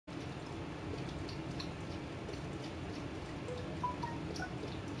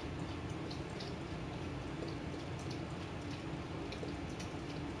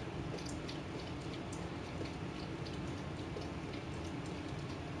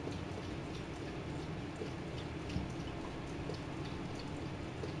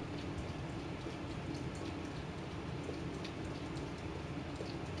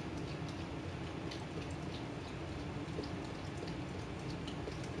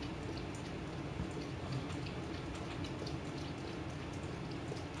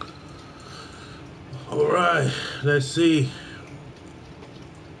right, let's see.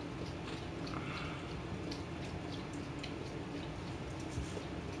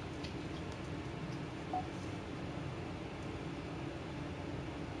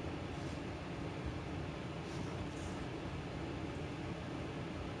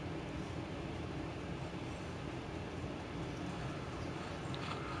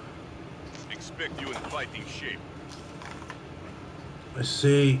 Expect you in fighting shape. Let's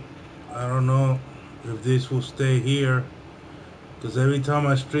see. I don't know if this will stay here. Because every time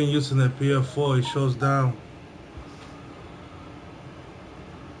I stream using the PF4, it shows down.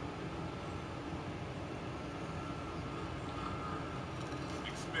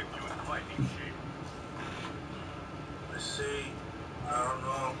 Expect you in fighting shape. Let's see. I don't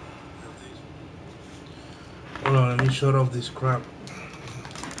know if this... Hold on, let me shut off this crap.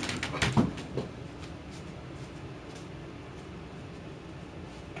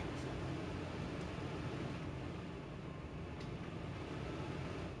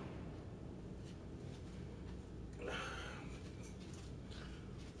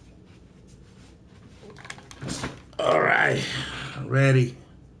 All right, ready.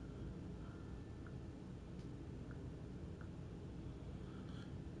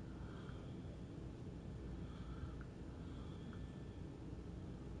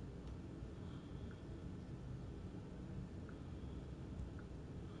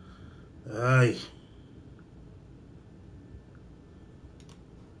 Aye.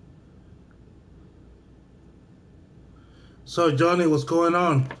 So Johnny, what's going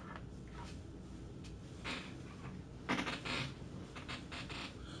on?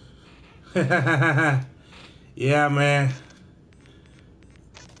 Yeah, man.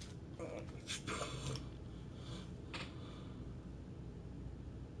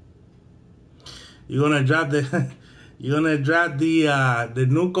 You gonna drop the you gonna drop the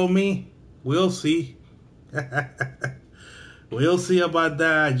nuke on me? We'll see. We'll see about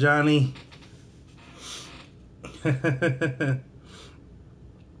that, Johnny.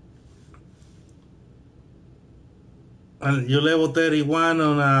 And you level 31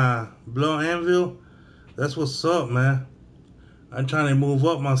 on Blow Anvil? That's what's up, man. I'm trying to move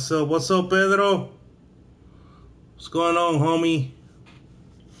up myself. What's up, Pedro? What's going on, homie?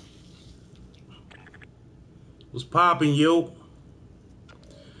 What's popping, yo?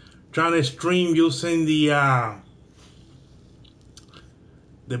 Trying to stream using the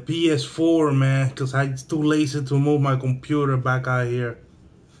PS4, man, because I'm too lazy to move my computer back out here.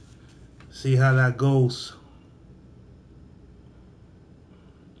 See how that goes.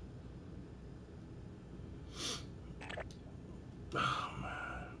 Oh,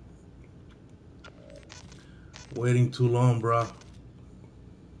 man. Waiting too long, bro.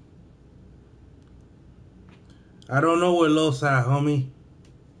 I don't know where Los at, homie.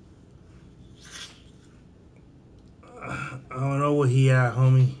 I don't know where he at,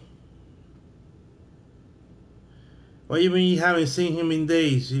 homie. What you mean you haven't seen him in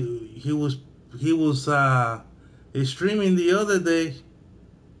days? He was streaming the other day.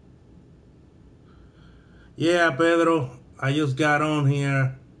 Yeah, Pedro. I just got on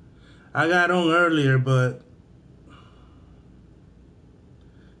here. I got on earlier, but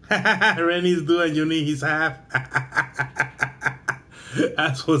Rennie's doing you need his half.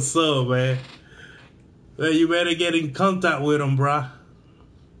 That's what's up, man. Well, you better get in contact with him, bruh.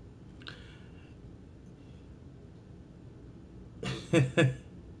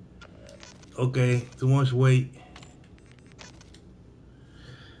 Okay, too much weight.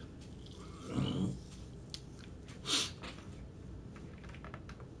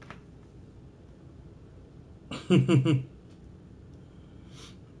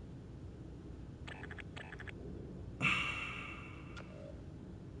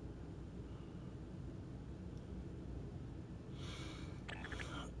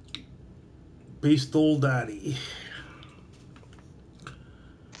 Pistol Daddy.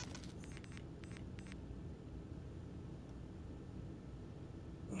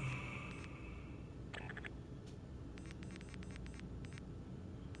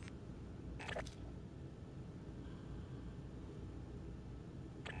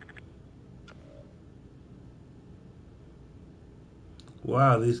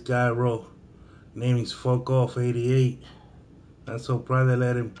 Wow, this guy wrote name is Fuck Off 88. I'm so proud they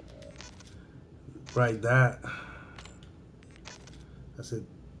let him write that.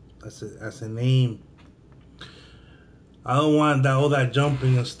 That's a name. I don't want that all that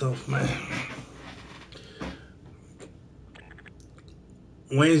jumping and stuff, man.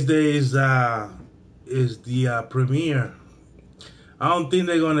 Wednesday is the premiere. I don't think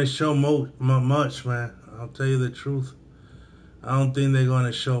they're gonna show much, man. I'll tell you the truth. I don't think they're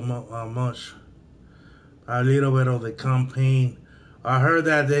gonna show much. a little bit of the campaign. I heard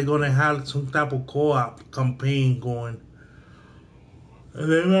that they're gonna have some type of co-op campaign going.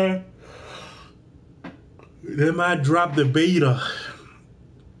 And they might drop the beta.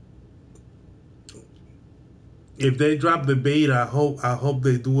 If they drop the beta, I hope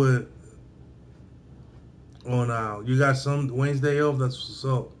they do it on you got some Wednesday off, that's what's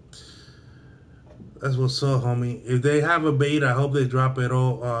up. That's what's up, homie. If they have a beta, I hope they drop it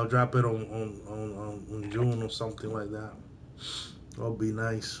on June or something like that. That'll be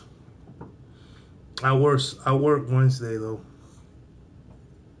nice. I work Wednesday though.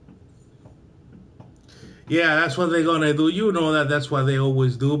 Yeah, that's what they're gonna do. You know that's what they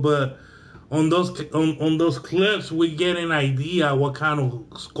always do. But on those clips, we get an idea what kind of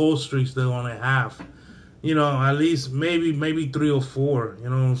score streaks they're gonna have. You know, at least maybe 3 or 4. You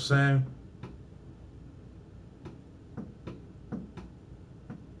know what I'm saying?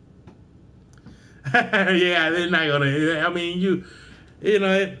 Yeah, they're not gonna. I mean, you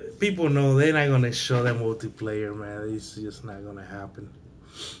know, people know they're not gonna show that multiplayer, man. It's just not gonna happen.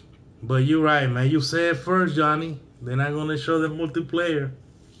 But you're right, man. You said it first, Johnny. They're not gonna show the multiplayer.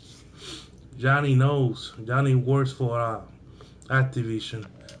 Johnny knows. Johnny works for Activision.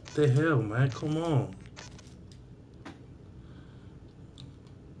 What the hell, man? Come on.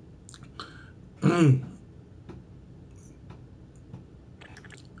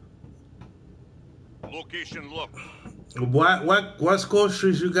 Location locked. What score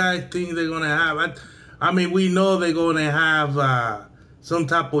streaks you guys think they're gonna have? I mean, we know they're gonna have some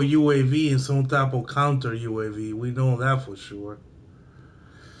type of UAV and some type of counter UAV. We know that for sure.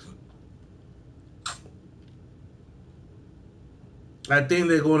 I think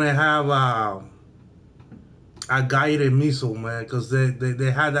they're gonna have a guided missile, man, because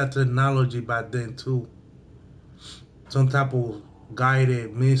they had that technology back then too. Some type of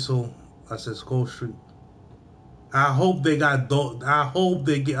guided missile as a score streak. I hope they got I hope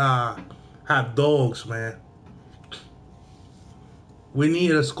they have dogs, man. We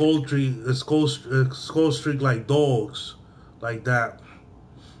need a score streak like dogs, like that.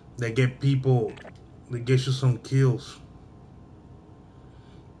 They get people, they get you some kills.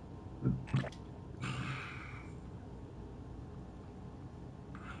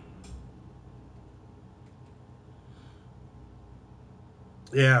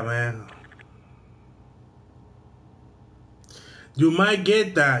 Yeah, man. You might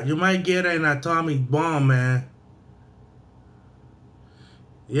get that. You might get an atomic bomb, man.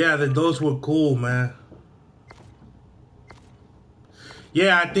 Yeah, those were cool, man.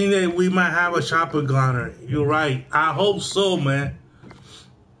 Yeah, I think that we might have a chopper gunner. You're right. I hope so, man.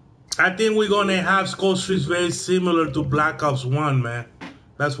 I think we're going to have score streaks very similar to Black Ops 1, man.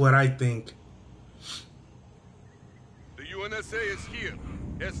 That's what I think. The UNSA is here.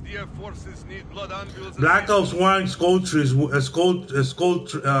 SDF forces need blood ambulances. Black Ops 1 score streaks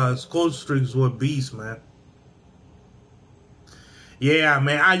were beasts, man. Yeah,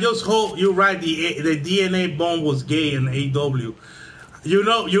 man. I just hope you're right. The DNA bomb was gay in AW. You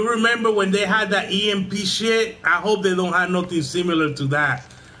know, you remember when they had that EMP shit? I hope they don't have nothing similar to that.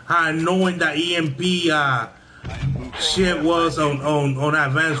 Knowing that EMP shit was on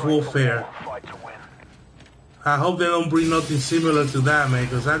Advanced Warfare. I hope they don't bring nothing similar to that, man,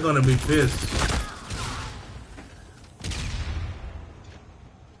 because I'm gonna be pissed.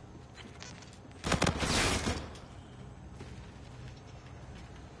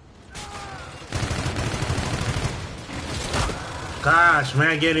 Gosh,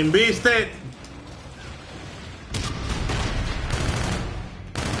 man, getting beasted.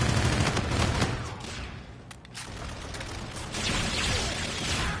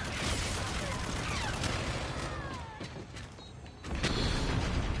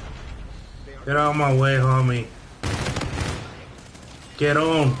 Get out of my way, homie. Get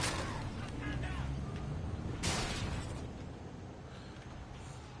on.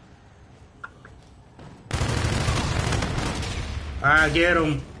 I get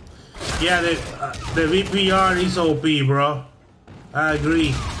him. Yeah, the VPR is OP, bro. I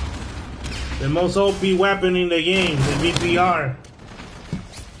agree. The most OP weapon in the game, the VPR.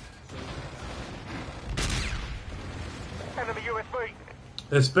 Enemy USB.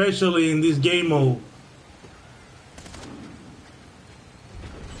 Especially in this game mode.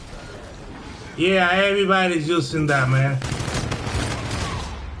 Yeah, everybody's using that, man.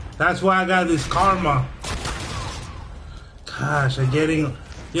 That's why I got this karma. Gosh, I'm getting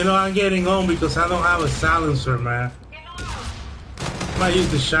on because I don't have a silencer, man. I might use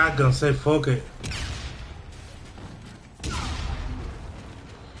the shotgun, say fuck it.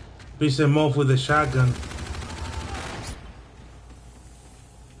 Piece them off with the shotgun.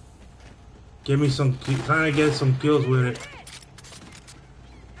 Give me some, trying to get some kills with it.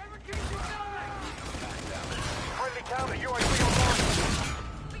 Friendly counter UAV online.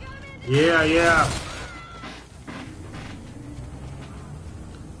 Yeah, yeah.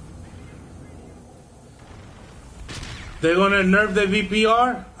 They're gonna nerf the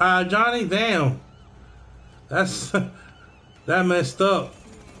VPR? Johnny? Damn. That's that messed up.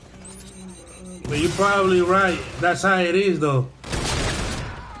 But you're probably right. That's how it is though.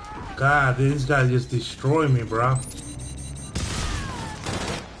 God, this guy just destroyed me, bro.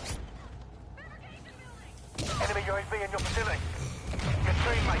 Enemy UAV in your vicinity. Your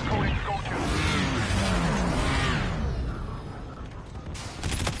teammate called in to call you.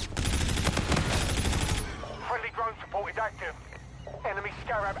 Friendly drone support is active. Enemy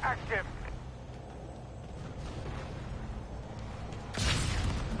Scarab active.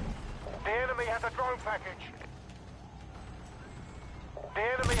 The enemy has a drone package. The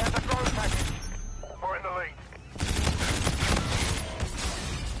enemy has a drone package. We're in the lead.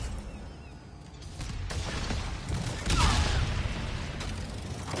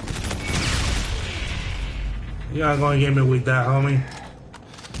 You're not gonna get me with that, homie.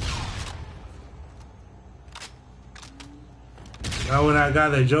 Now when I got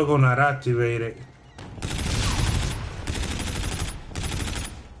the Jogo not activated.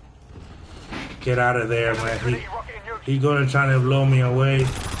 Get out of there, man. He gonna try to blow me away.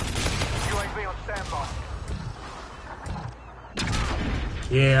 UAV on standby.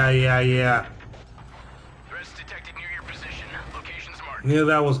 Yeah. Threats detected near your position. Locations marked. Knew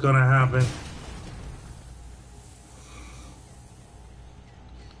that was gonna happen.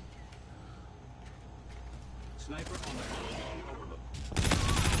 Sniper on the overlook.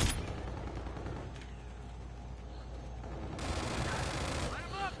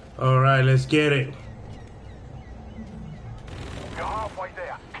 All right, let's get it. You're halfway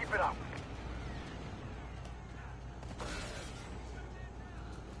there. Keep it up.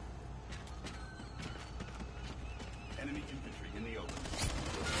 Enemy infantry in the open.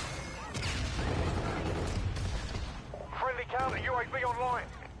 Friendly counter UAV online.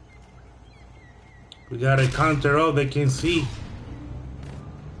 We gotta counter all they can see.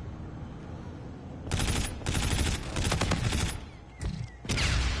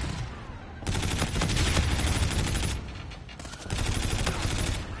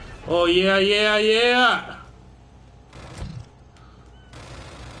 Oh yeah.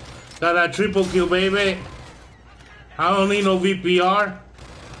 Got that triple kill, baby. I don't need no VPR.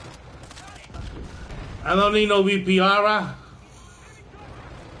 I don't need no VPR.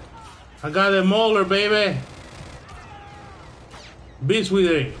 I got the Mauler, baby. Beast with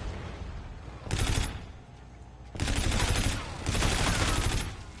it.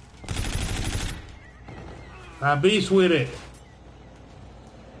 I beast with it.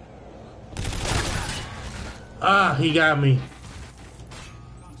 Ah, he got me.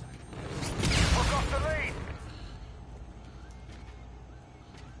 We've got the lead.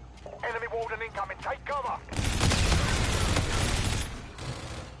 Enemy warden incoming. Take cover.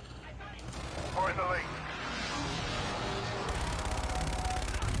 We're in the lead.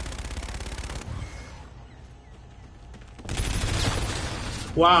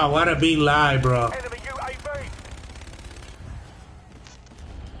 Wow, what a big lie, bro. Enemy UAV.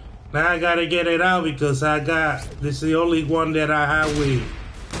 Now I gotta get it out because this is the only one that I have with.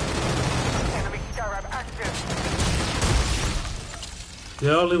 Enemy Scarab active.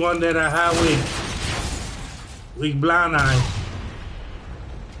 The only one that I have with Blind Eye.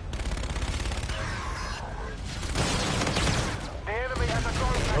 The enemy has a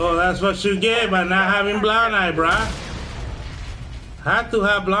drone package. Oh, that's what you get by not having Blind Eye, bruh. Had to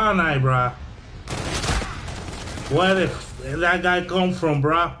have Blind Eye, bruh. Where did that guy come from,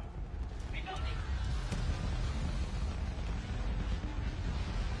 bruh?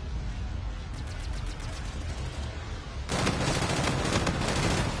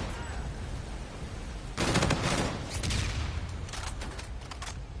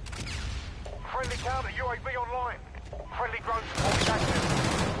 Friendly counter UAV online. Friendly drone support is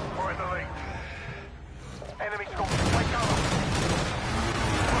active. We're in the lead. Enemy scorpion, take cover.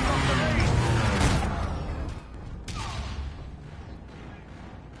 We've got the lead.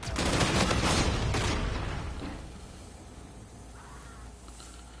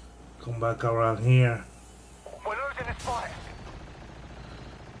 Come back around here. We're losing this fight.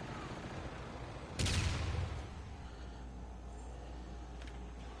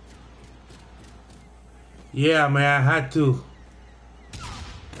 Yeah, man, I had to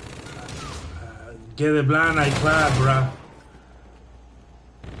get a Blind Eye clad, bruh.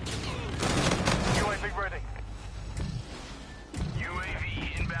 UAV ready.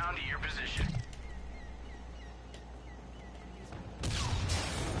 UAV inbound to your position.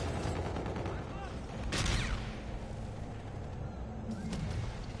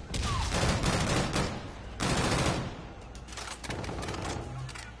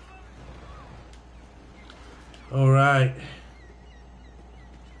 All right.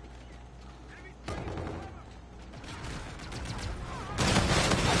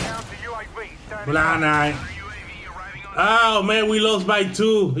 Counter UAV standing Blind by. eye. UAV arriving on. Oh man, we lost by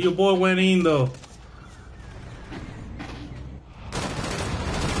 2. Your boy went in though.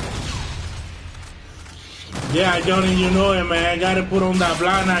 Yeah, Johnny, you know it, man. I gotta put on that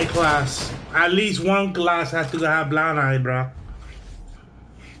blind eye class. At least one class has to have blind eye, bro.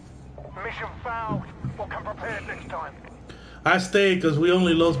 Mission failed. We'll come prepared next time. I stayed because we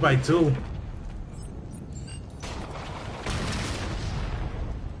only lost by 2.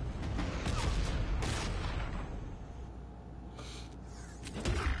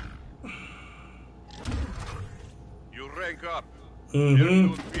 You rank up.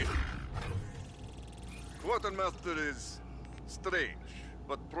 Mm-hmm. Quartermaster is strange,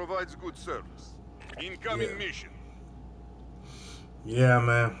 but provides good service. Incoming mission. Yeah,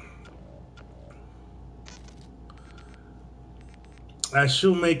 man. I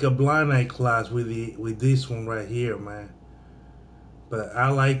should make a blind eye class with this one right here, man. But I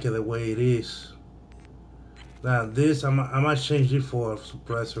like it the way it is. Now this, I might change it for a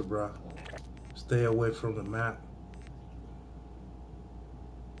suppressor, bro. Stay away from the map.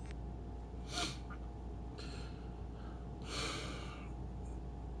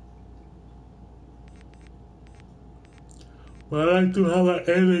 But I like to have an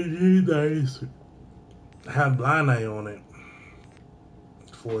LED that is have blind eye on it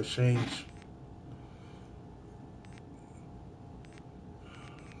for a change.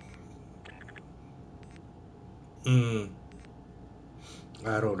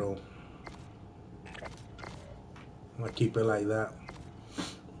 I don't know. I'm gonna keep it like that.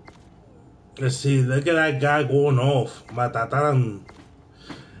 Let's see, look at that guy going off. Matatan.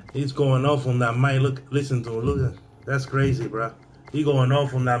 He's going off on that mic. Look, listen to him. Look at that's crazy, bro. He going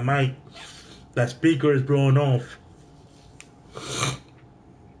off on that mic. That speaker is blowing off. The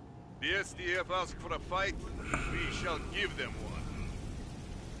SDF ask for a fight. We shall give them one.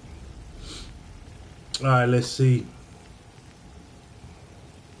 All right, let's see.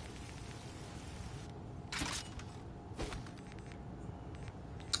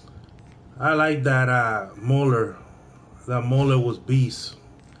 I like that Molar. That Molar was beast.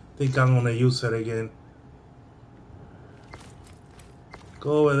 Think I'm gonna use it again.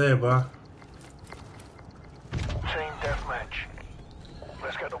 Go over there, bro. Team deathmatch.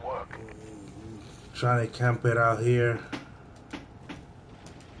 Let's get to work. Trying to camp it out here.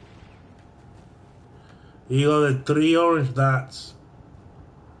 You got the 3 orange dots.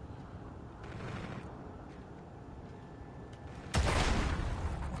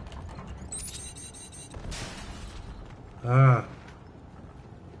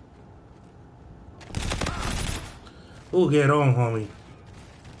 Oh, get on, homie.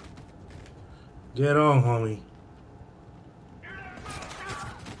 Get on, homie.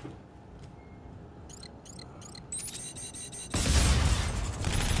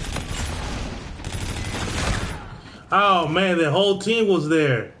 Oh man, the whole team was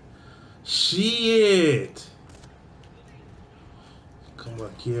there. Shit. Come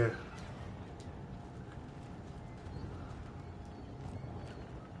back here.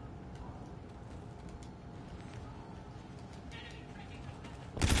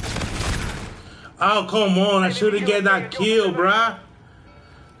 Oh, come on. I should have get that kill, bruh.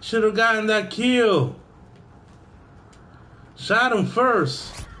 Should have gotten that kill. Shot him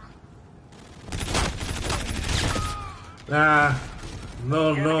first. Nah.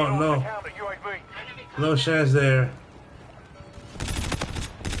 No. Counter UAV. No chance there.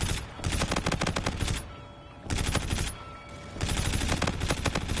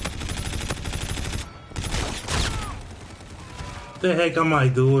 What the heck am I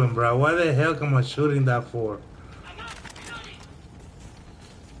doing, bro? Why the heck am I shooting that for?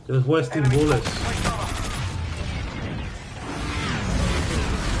 Just wasting bullets.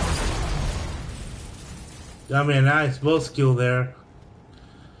 Got me a nice bow skill there.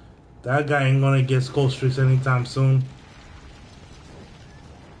 That guy ain't gonna get skull streaks anytime soon.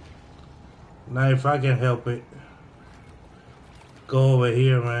 Now if I can help it. Go over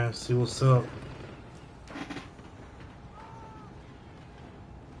here, man. See what's up.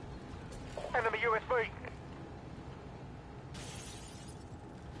 Enemy USB.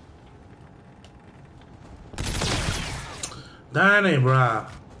 Darn it, bro.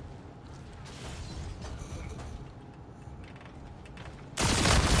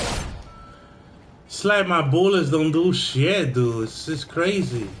 It's like my bullets don't do shit, dude. It's just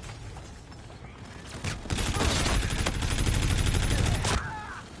crazy.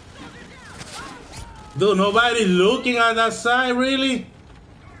 Dude, nobody looking on that side, really?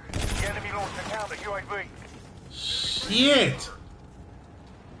 The enemy launched a counter UAV. Shit.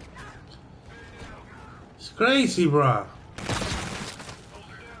 It's crazy, bro.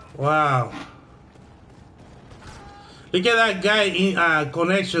 Wow. Look at that guy in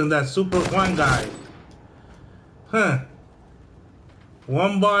connection, that Super Juan guy. Huh.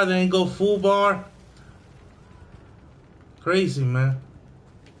 One bar, then go full bar. Crazy, man.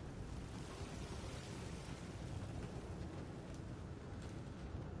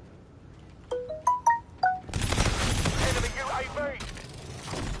 Enemy UAV.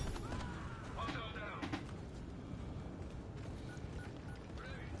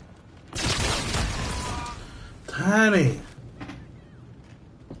 Tiny.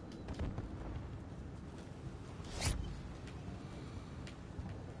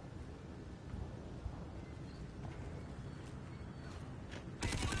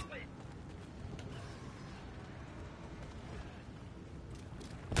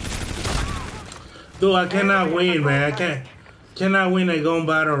 Dude, I cannot win, man. I cannot win a gun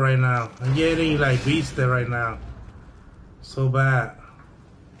battle right now. I'm getting like beasted right now. So bad.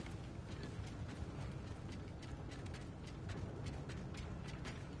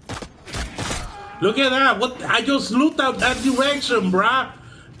 Look at that. What? I just looked out that direction, bruh.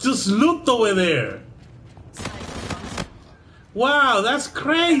 Just looked over there. Wow, that's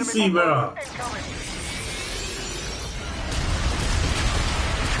crazy, bro. Incoming.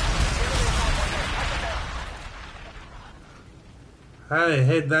 How the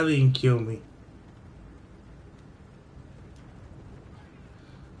heck that didn't kill me?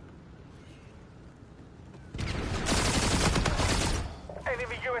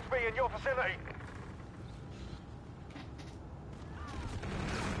 Enemy USB in your vicinity.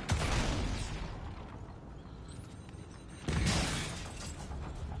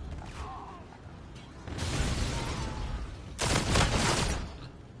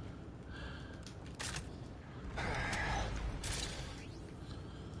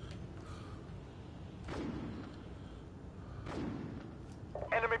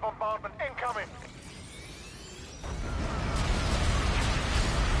 Enemy bombardment incoming.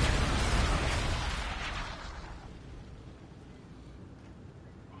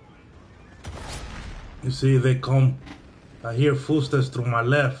 You see, they come. I hear footsteps through my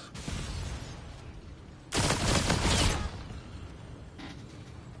left.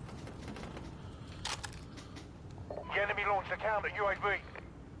 The enemy launched a counter UAV.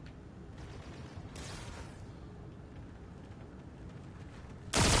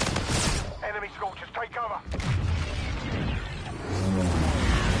 Enemy scorchers, take cover.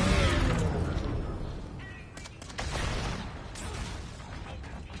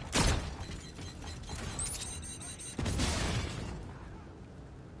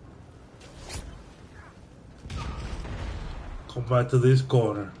 Come back to this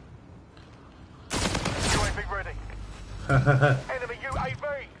corner. UAV ready. Enemy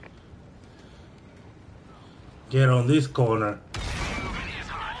UAV. Get on this corner. Movement is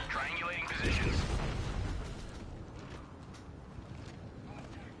hot. Triangulating positions.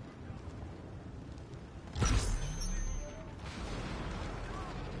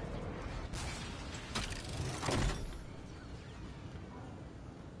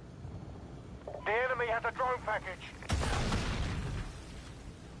 The enemy has a drone package.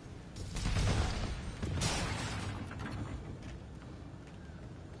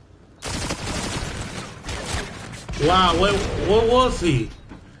 Wow, what was he?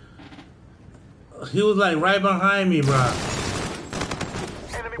 He was like right behind me, bro.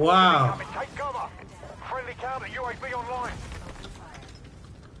 Enemy Wow. incoming, take cover. Friendly counter UAV online.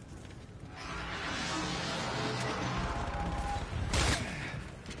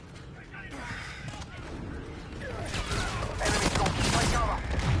 Enemy scorchers, take cover.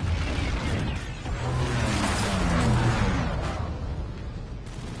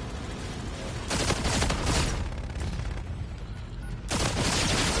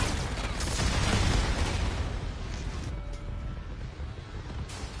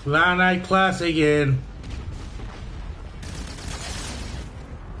 Fly Night class again.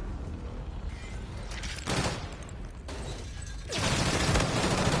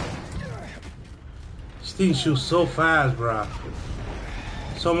 This thing shoots so fast, bro.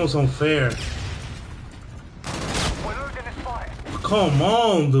 It's almost unfair. We're losing this fight. Come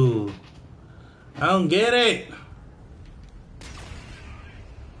on, dude. I don't get it.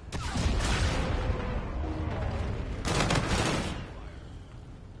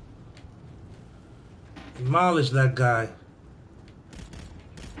 Demolish that guy.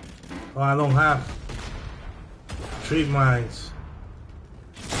 Oh, I don't have treat mines.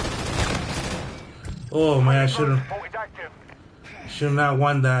 Oh man, I shouldn't Reported active. should not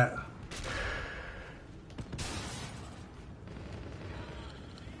want that.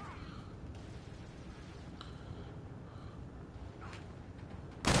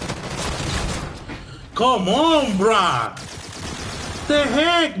 Come on, bruh. The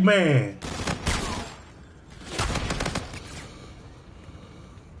heck, man.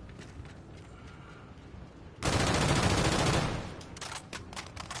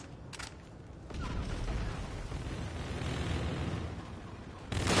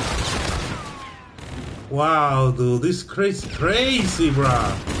 Wow, dude, this crazy,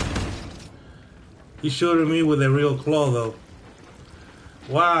 bruh. He's shooting me with a real claw, though.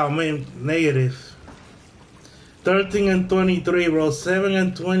 Wow, man, negative. 13 and 23, bro. 7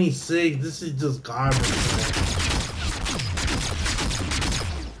 and 26. This is just garbage, man.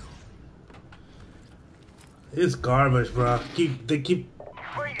 It's garbage, bro. They keep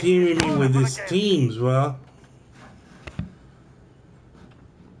teaming me with these teams, bro.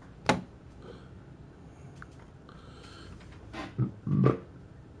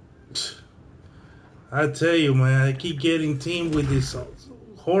 I tell you, man, I keep getting teamed with these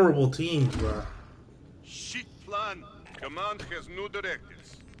horrible teams, bro. Shit plan. Command has new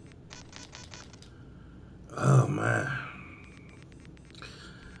directives. Oh, man.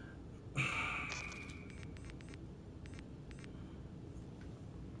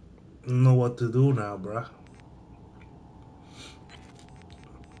 Don't know what to do now, bro.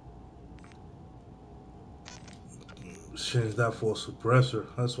 Change that for a suppressor.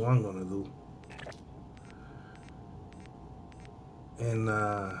 That's what I'm gonna do. And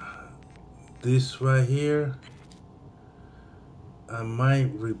this right here, I might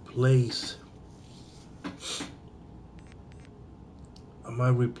replace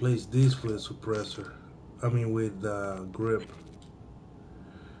this with a suppressor. I mean with grip.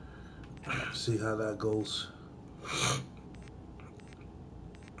 See how that goes.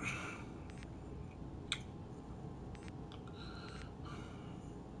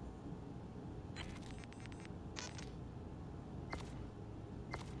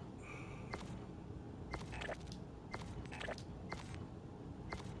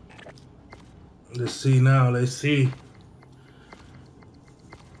 Let's see now. Let's see.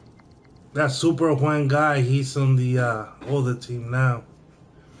 That Super Juan guy, he's on the other team now.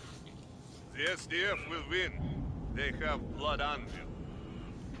 The SDF will win. They have blood anvil.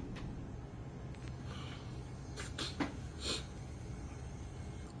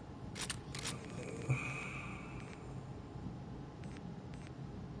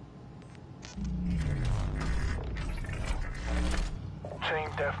 Team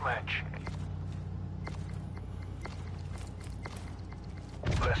deathmatch.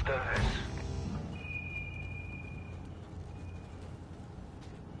 Let's do this.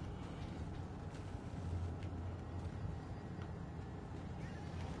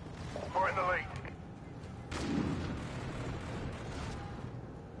 We're in the lead.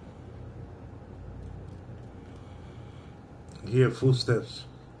 Hear footsteps.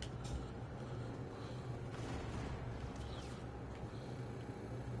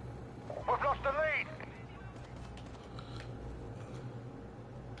 We've lost the lead.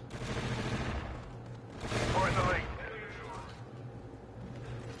 We're in the lead.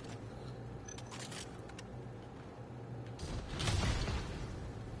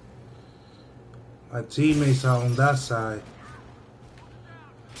 My teammates are on that side.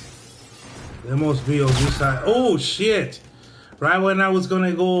 They must be on this side. Oh shit! Right when I was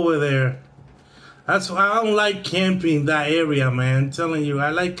gonna go over there. That's why I don't like camping that area, man. I'm telling you, I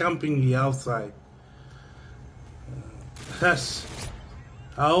like camping the outside. I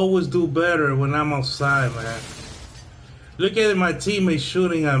always do better when I'm outside, man. Look at my teammates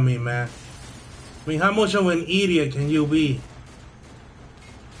shooting at me, man. I mean, how much of an idiot can you be?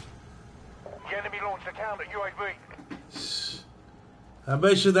 The enemy launched a counter UAV. I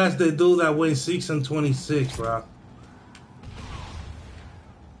bet you that's the dude that went 6 and 26, bro.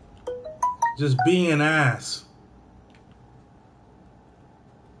 Just being an ass.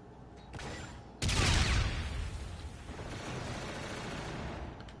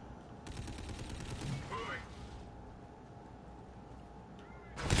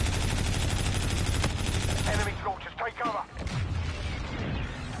 Enemy launchers, take cover.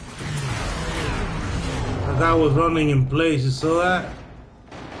 The guy was running in place, you saw that?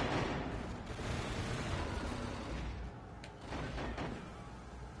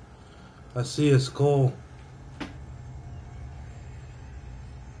 I see a skull.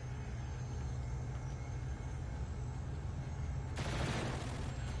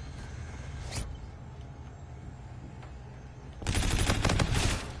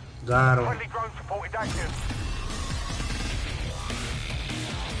 Got him. Friendly drone supported active.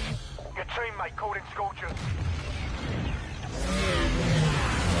 Your teammate called in Scorcher.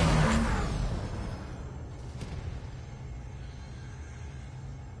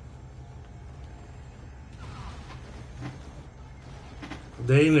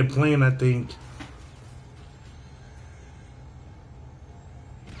 They in the plane, I think.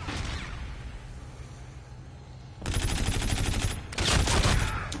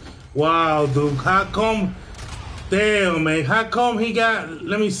 Wow, dude. How come? Damn, man. How come he got...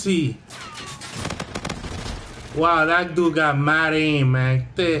 Let me see. Wow, that dude got mad aim, man.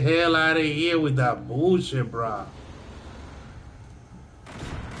 Get the hell out of here with that bullshit, bro.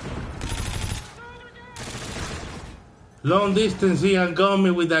 Long distance, he got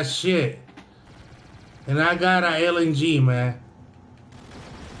me with that shit. And I got a LNG, man.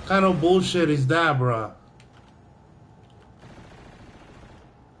 What kind of bullshit is that, bro?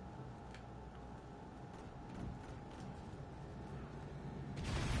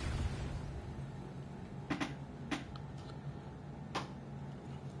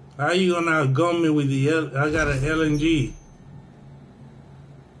 How you gonna gun me with the I got an LNG.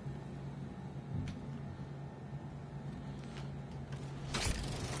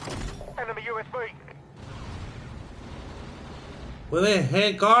 Enemy USV. Where the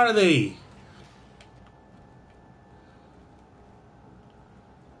heck are they?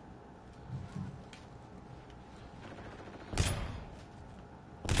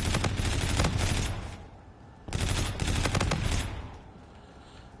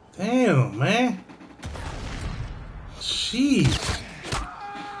 Damn, man. Jeez.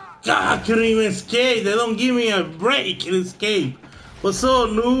 God, I couldn't even escape. They don't give me a break and escape. What's up,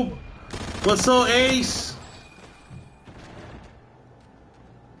 noob? What's up, Ace?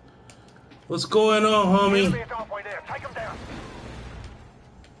 What's going on, homie? Enemy is halfway there. Take them down.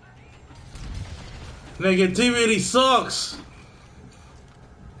 Negativity sucks.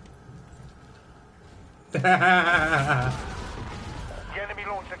 The enemy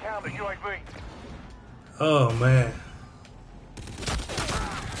launched a counter UAV. Oh, man.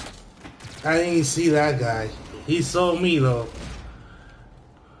 I didn't see that guy. He saw me, though.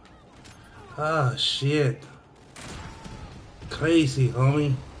 Ah, shit. Crazy,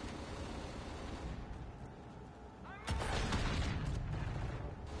 homie.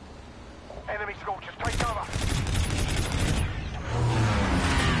 Enemy scorchers, take cover.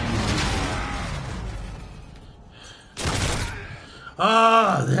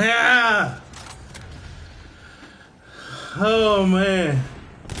 Oh, yeah. Oh, man.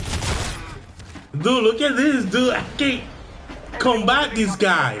 Dude, look at this, dude. I can't combat this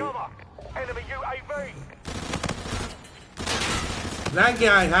guy. Enemy UAV. That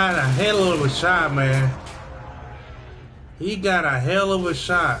guy had a hell of a shot, man. He got a hell of a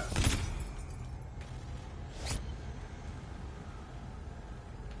shot.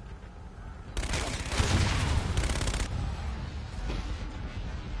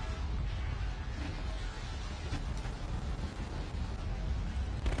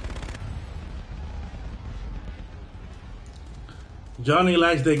 Johnny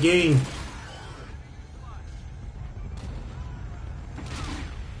likes the game.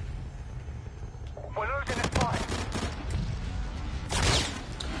 We're losing this fight.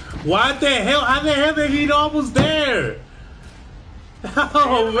 What the hell? How the hell did he know I was there?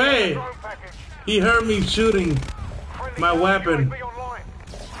 Oh, man. Drone package. He heard me shooting Friendly my weapon. UAV online.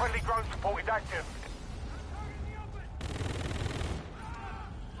 Friendly drone support is active.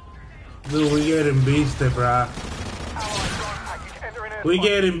 Dude, we getting beasted, bruh. Allied drone package entering We airspace.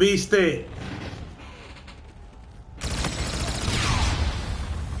 getting beasted.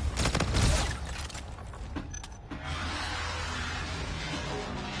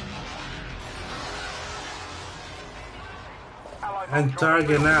 Allied And drone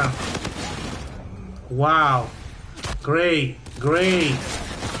target now. Wow. Great. Great.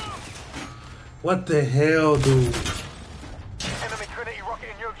 What the hell, dude? Enemy Trinity rocket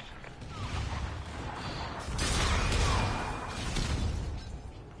in use.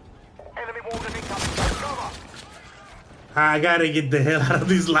 Enemy warden incoming. Take cover. I gotta get the hell out of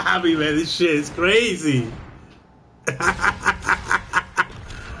this lobby, man. This shit is crazy.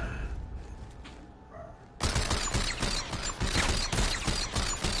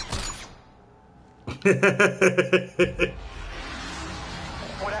 Well,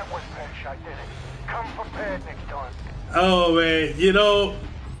 that was pear-shaped, didn't it? Come prepared next time. Oh, man. You know,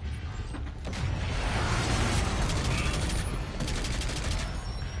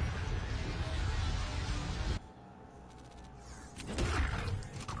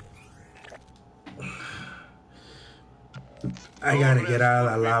 I gotta get out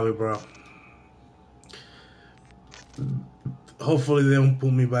of that lobby, bro. Hopefully they don't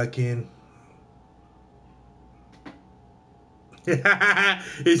put me back in.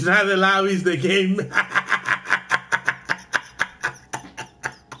 It's not the lobby, it's the game.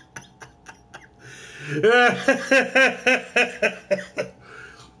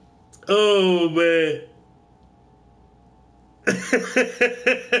 Oh man.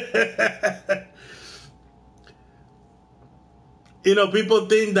 You know, people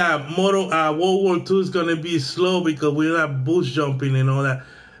think that World War II is gonna be slow because we have bush jumping and all that.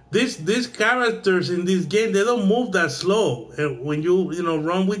 These characters in this game, they don't move that slow. And when you know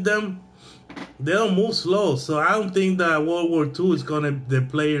run with them, they don't move slow. So I don't think that World War II is the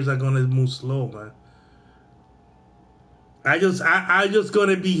players are gonna move slow, man. I'm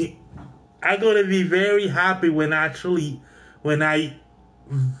gonna be very happy when I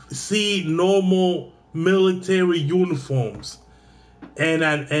see normal military uniforms. And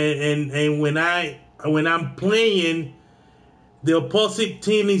when I'm playing, the opposite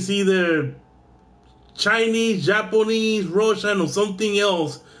team is either Chinese, Japanese, Russian, or something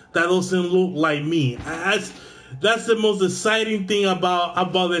else that doesn't look like me. That's the most exciting thing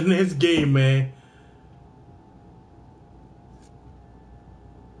about the next game, man.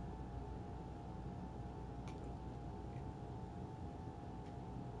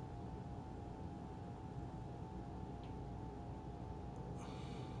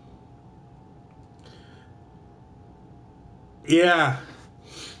 Yeah.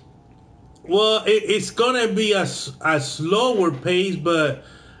 Well, it's gonna be a slower pace, but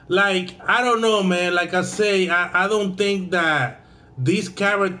like I don't know, man. Like I say, I don't think that these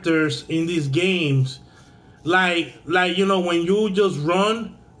characters in these games, like you know, when you just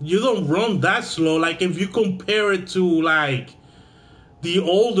run, you don't run that slow. Like if you compare it to like the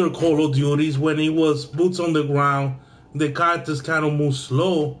older Call of Duties when it was boots on the ground, the characters kind of move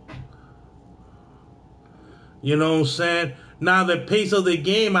slow. You know what I'm saying? Now the pace of the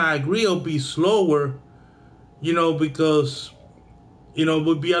game, I agree, will be slower. You know, because you know it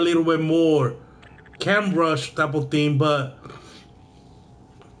would be a little bit more cam rush type of thing, but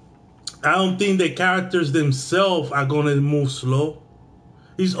I don't think the characters themselves are gonna move slow.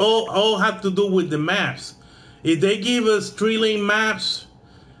 It's all have to do with the maps. If they give us 3-lane maps,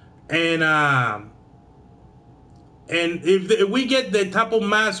 and if we get the type of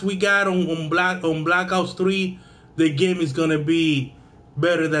maps we got on Black Ops 3, the game is gonna be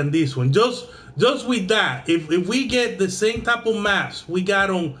better than this one. Just with that, if we get the same type of maps we got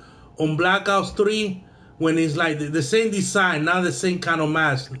on Black Ops 3, when it's like the same design, not the same kind of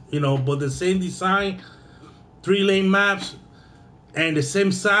maps, you know, but the same design, 3-lane maps, and the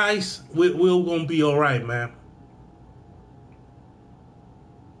same size, we're gonna be all right, man.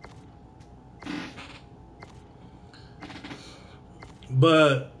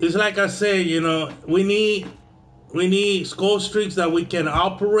 But it's like I said, you know, we need score streaks that we can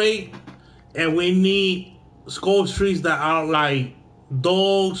operate, and we need score streaks that are like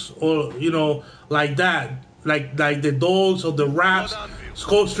dogs, or you know, like that, like the dogs or the raps,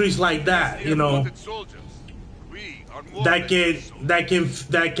 score streaks like that, you know,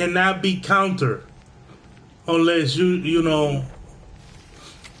 that cannot be countered unless you know.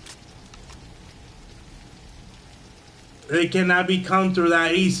 They cannot be countered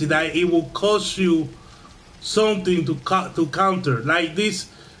that easy. That it will cost you something to counter. Like this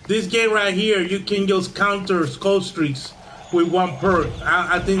game right here, you can just counter score streaks with one perk.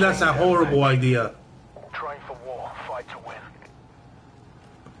 I think that's a horrible idea. Train for war, fight to win.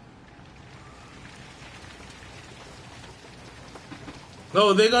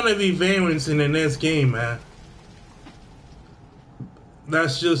 No, they're gonna be variants in the next game, man.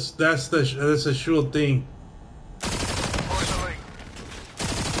 That's a sure thing.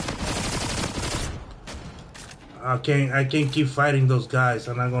 I can't keep fighting those guys.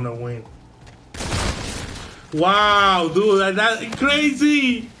 I'm not gonna win. Wow, dude, that's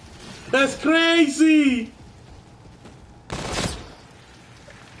crazy. That's crazy.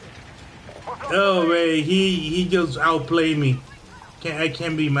 Oh man, he just outplayed me. I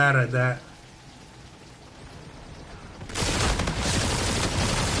can't be mad at that.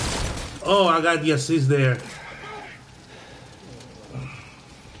 Oh, I got the assist there.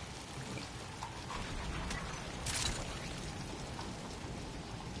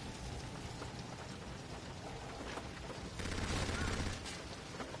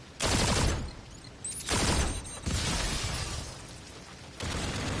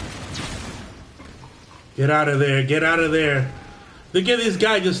 Get out of there. Get out of there. Look at this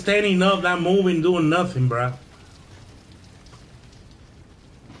guy just standing up, not moving, doing nothing, bro.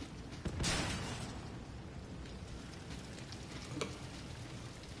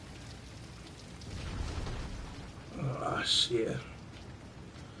 Oh, shit.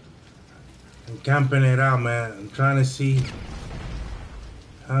 I'm camping it out, man. I'm trying to see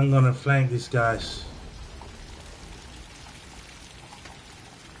how I'm going to flank these guys.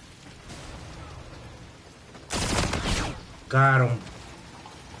 Got him.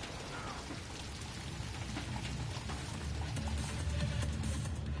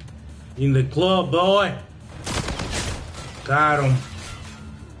 In the club, boy. Got him.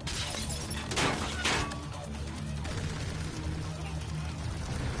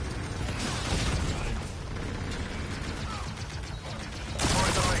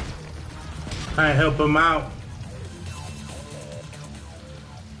 I help him out.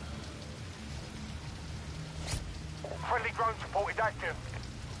 Friendly drone support is active.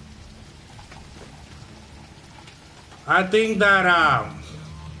 I think that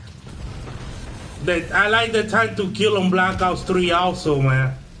that I like the time to kill on Black Ops 3 also,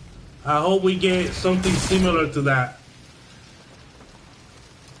 man. I hope we get something similar to that.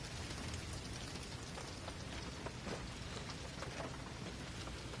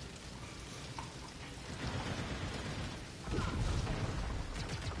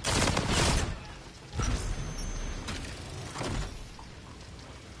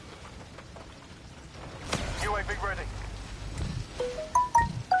 UAV ready.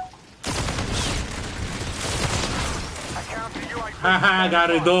 I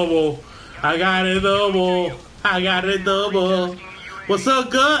got a double. I got a double. I got a double. What's up,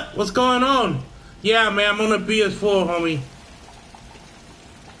 good? What's going on? Yeah, man, I'm on the PS4, homie.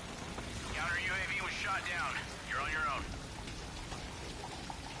 Counter UAV was shot down. You're on your own.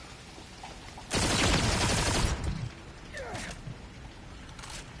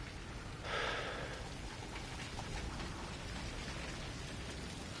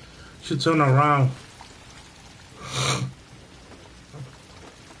 Should turn around.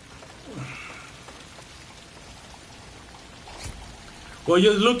 Well,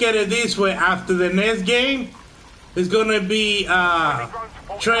 just look at it this way. After the next game, it's gonna be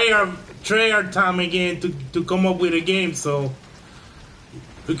Treyarch time again to come up with a game, so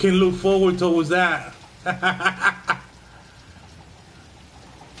we can look forward towards that.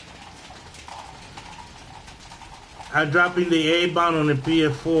 I'm dropping the A-bomb on the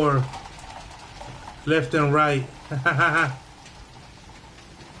PS4, left and right.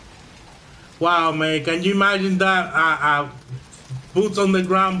 Wow, man, can you imagine that? Boots on the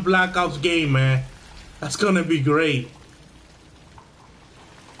ground Black Ops game, man. That's gonna be great.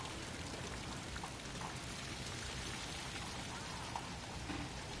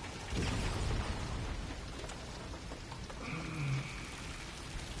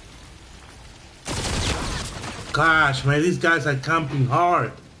 Gosh, man, these guys are camping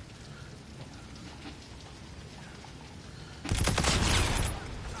hard.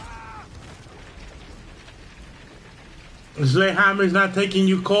 Sledgehammer's not taking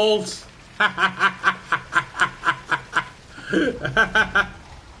you calls.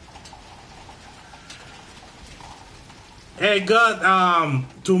 Hey, God,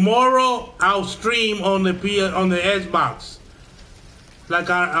 tomorrow I'll stream on the Xbox.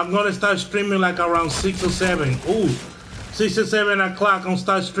 Like I'm gonna start streaming like around 6 or 7. Ooh, 6 or 7 o'clock. I'll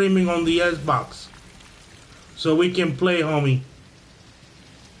start streaming on the Xbox, so we can play, homie.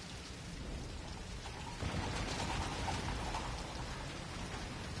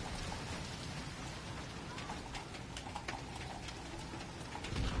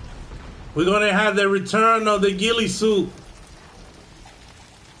 We're gonna have the return of the ghillie suit.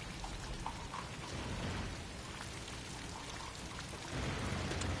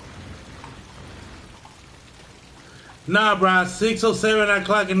 Nah, bruh, 6 or 7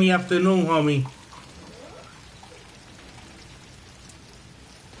 o'clock in the afternoon, homie.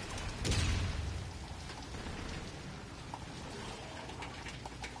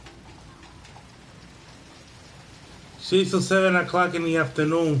 Six or 7 o'clock in the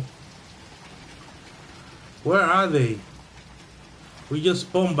afternoon. Where are they? We just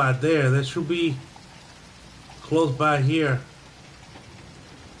spawned by there. They should be close by here.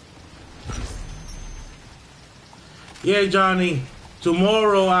 Yeah, Johnny.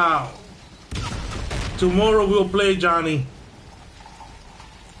 Tomorrow we'll play, Johnny.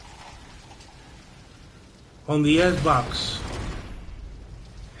 On the Xbox.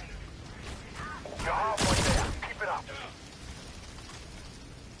 You're halfway there. Keep it up.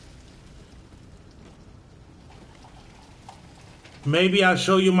 Maybe I'll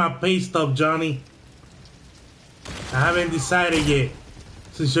show you my pay stub, Johnny. I haven't decided yet,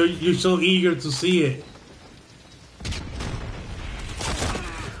 since you're so eager to see it.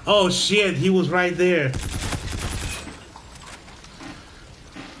 Oh shit, he was right there.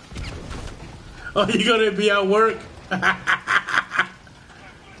 Oh, you gonna be at work? We've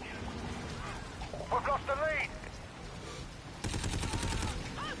lost the lead.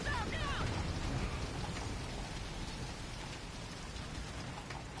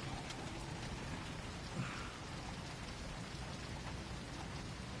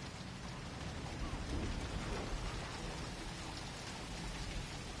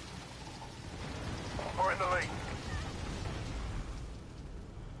 the lead.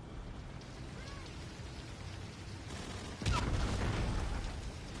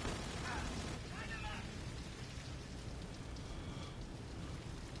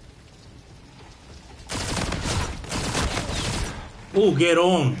 Oh, get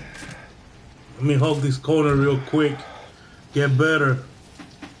on. Let me hug this corner real quick. Get better.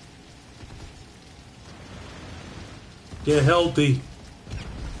 Get healthy.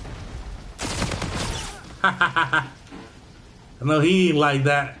 I know he ain't like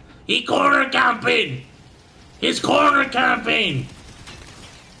that. He corner camping. He's corner camping.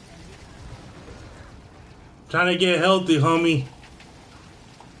 Trying to get healthy, homie.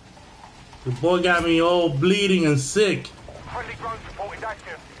 The boy got me all bleeding and sick. Friendly drone support is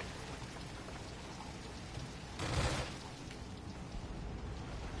active.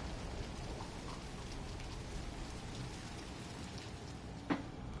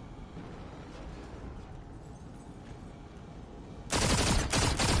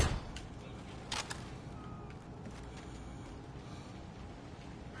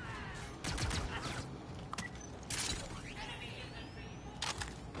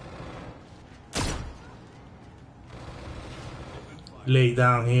 Lay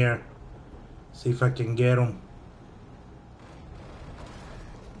down here. See if I can get him.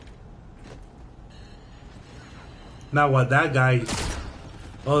 Now what that guy...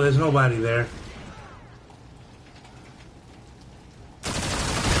 Oh, there's nobody there.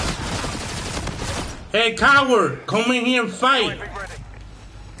 Hey, coward! Come in here and fight! UAV ready.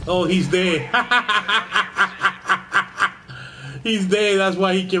 Oh, he's dead. He's dead, that's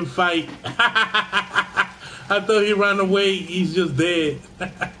why he can fight. I thought he ran away, he's just dead.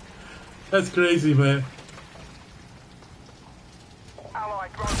 That's crazy, man.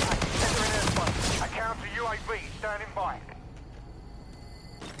 Allied drone package entering airspace. A counter UAV standing by.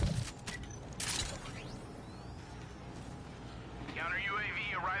 Counter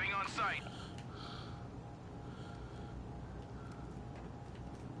UAV arriving on site.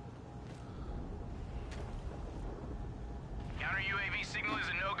 Counter UAV signal is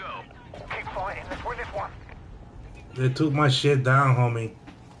a no-go. Keep fighting. Let's win this one. They took my shit down, homie.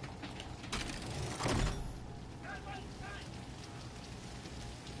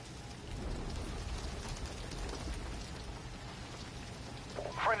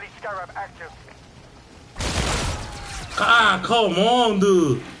 Friendly Scarab active. Ah, come on,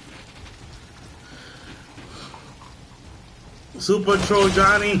 dude. Super Troll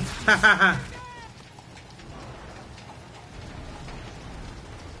Johnny.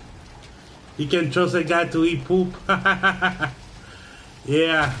 You can trust a guy to eat poop.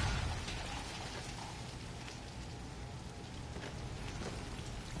 Yeah.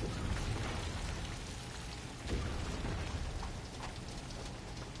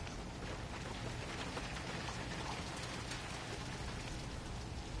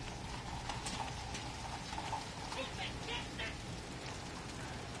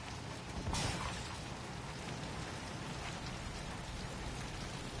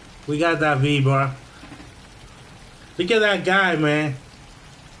 We got that V, bro. Look at that guy, man.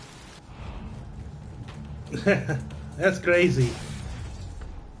 That's crazy.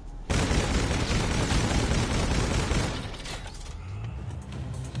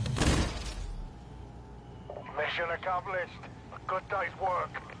 Mission accomplished. A good day's work.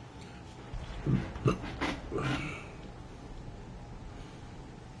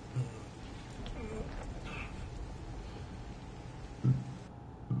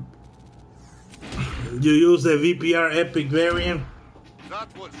 You use the VPR Epic variant? That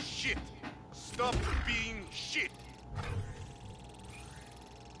was shit. Stop being shit.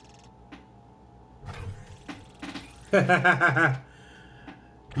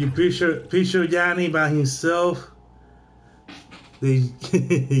 You picture Yanni by himself. The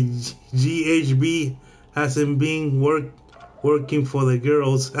GHB hasn't been working for the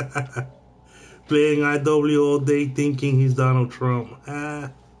girls. Playing IW all day thinking he's Donald Trump.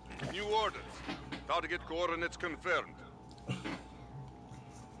 New orders. Target coordinates confirmed.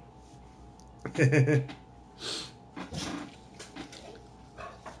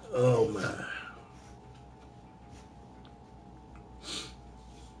 Oh man.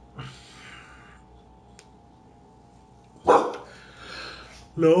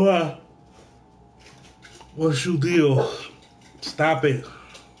 Noah, what's your deal? Stop it.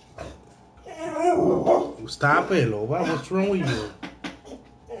 Stop it, Loba. What's wrong with you?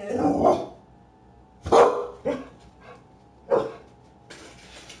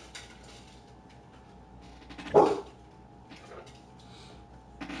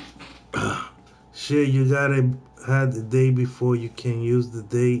 Shit, you gotta have the day before you can use the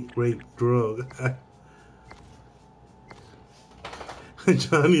date rape drug.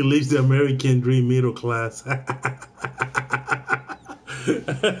 Johnny leaves the American dream middle class.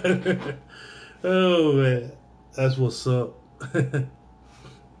 Oh man, that's what's up.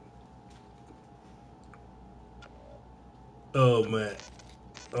 Oh man,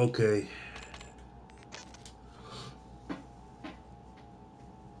 okay.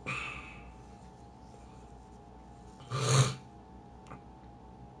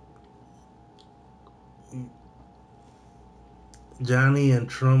 Johnny and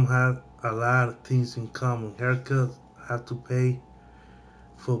Trump had a lot of things in common. Haircuts, have to pay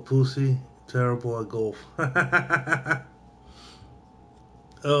for pussy, terrible at golf.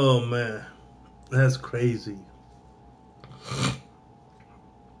 Oh man, that's crazy.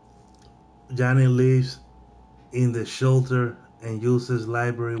 Johnny lives in the shelter and uses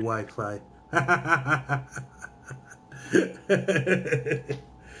library Wi-Fi.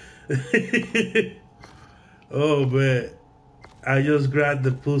 Oh man, I just grabbed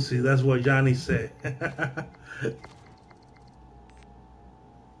the pussy. That's what Johnny said.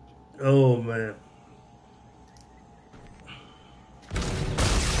 Oh man.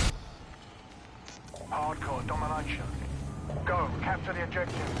 Hardcore domination. Go, capture the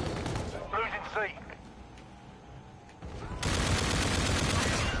objective. Losing C.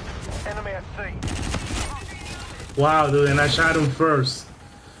 Enemy at C. Wow, dude, and I shot him first.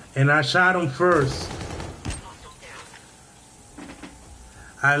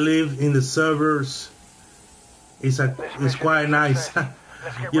 I live in the suburbs. It's quite nice.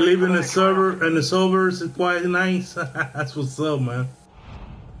 You live in the suburbs, it's quite nice. That's what's up, man.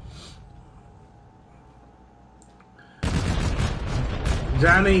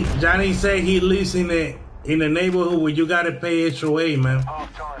 Johnny said he lives in a neighborhood where you gotta pay HOA, man.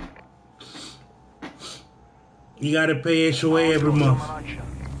 Half time. You gotta pay HOA every month.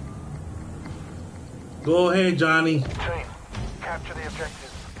 Go ahead, Johnny. Team, capture the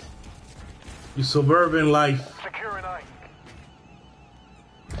objective. Your suburban life. Securing A.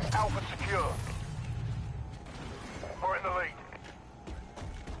 Alpha secure. We're in the lead.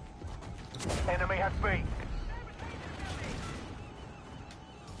 Enemy has B.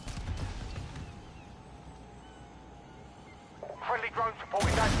 Friendly drone support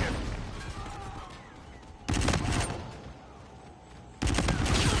is active.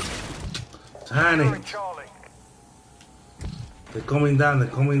 Tiny. Securing Charlie. They're coming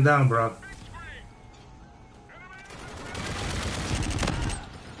down, bro.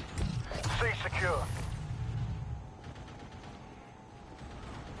 C secure.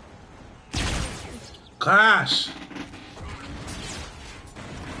 Gosh.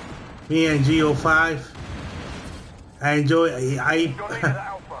 Me and Geo5. I enjoy You're needed at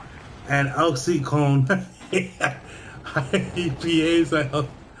Alpha. and Oxycone. EPAs and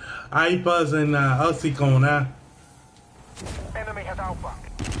IPAs and Oxycone, huh? Enemy has Alpha.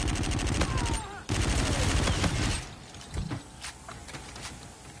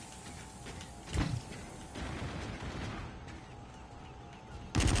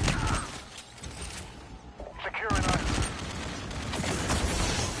 Securing A.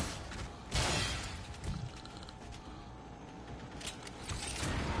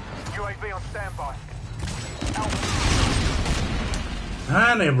 UAV on standby. Alpha.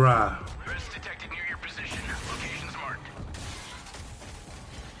 Honey, bro. Threats detected near your position. Locations marked.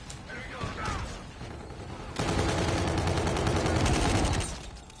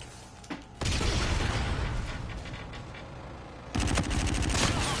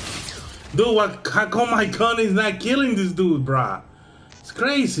 Dude, how come my gun is not killing this dude, bro? It's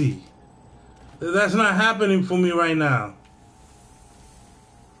crazy. That's not happening for me right now.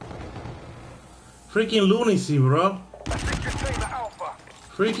 Freaking lunacy, bro. Assist your team at Alpha.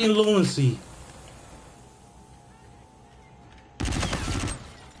 Freaking lunacy.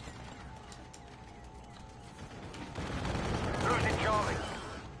 Losing Charlie.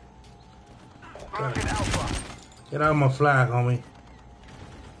 Losing Alpha. Get out of my flag, homie.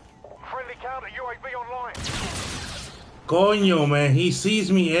 Friendly counter UAV online. Coño, man. He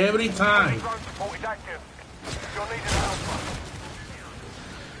sees me every time. Drone support is active. You're needed at Alpha.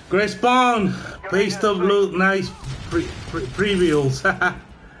 Great spawn. Paste up look nice previews.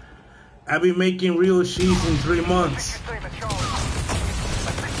 I've been making real sheets in 3 months. Assist your team at Charlie.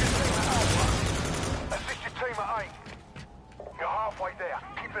 Assist your team at Alpha. Assist your team at A. You're halfway there.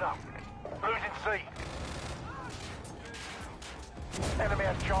 Keep it up. Losing C. Enemy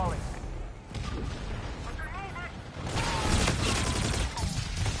at Charlie.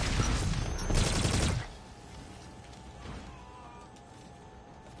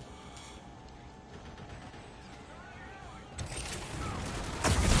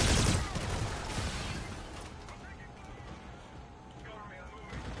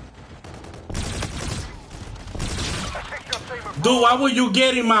 Dude, why would you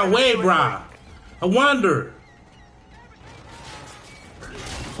get in my way, bruh? I wonder.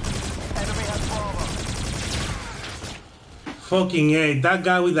 Enemy has Bravo. Fucking A. That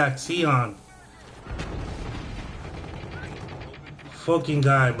guy with that C on. Fucking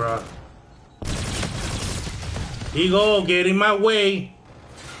guy, bruh. Eagle, get in my way.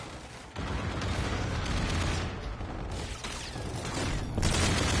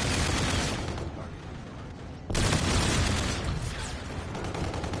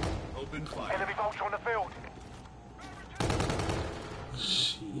 Enemy vulture on the field.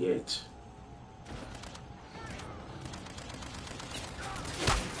 Shit.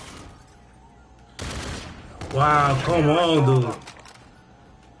 Wow, come on, dude.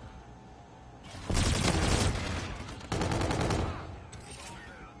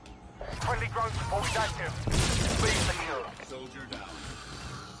 Friendly drone support is active. Be secure. Soldier down.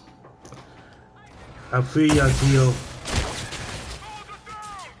 I feel ya, Tio.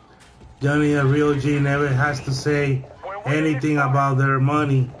 Johnny, a real G, never has to say anything about their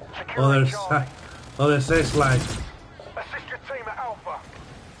money or their sex life. Assist your team at Alpha.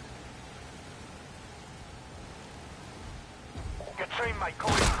 Your teammate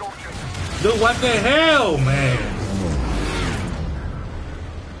calling Scorchers. Dude, what the hell, man?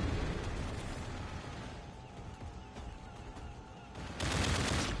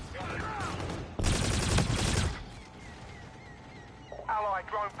 Allied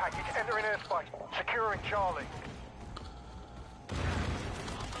drone package entering airspace. Securing Charlie.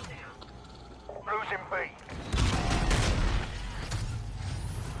 Losing B.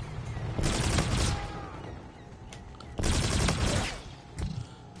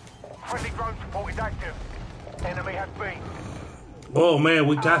 Friendly drone support is active. Enemy has B. Oh, man,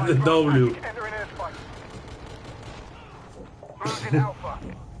 we got the Allied drone W. package entering airspace. Losing Alpha.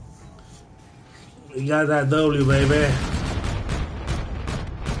 We got that W, baby.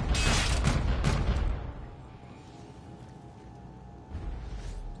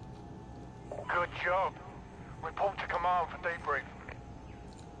 Good job. Report to command for debrief.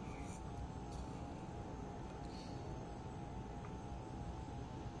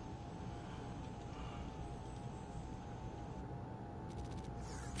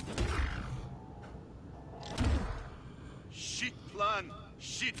 Shit plan,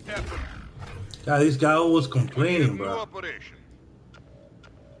 shit happen. God, this guy was complaining, New bro. operation.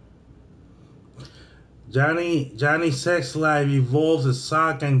 Johnny sex life evolves a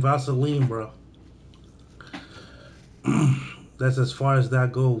sock and Vaseline, bro. That's as far as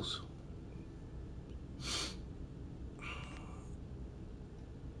that goes.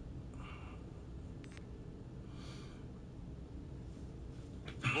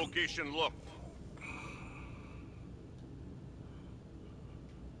 Location locked.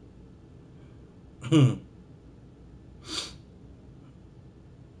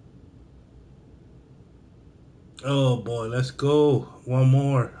 Oh boy, let's go. One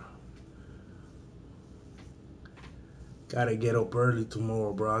more. Gotta get up early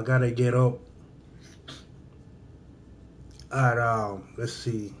tomorrow, bro. I gotta get up at let's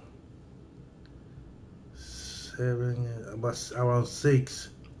see, 7, about around 6.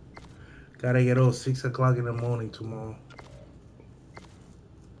 Gotta get up 6 o'clock in the morning tomorrow.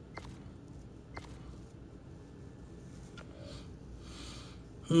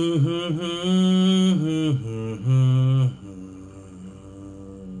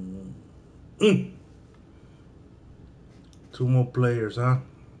 Two more players, huh?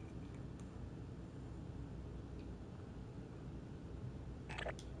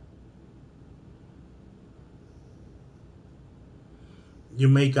 You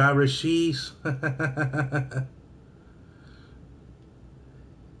make Irish cheese?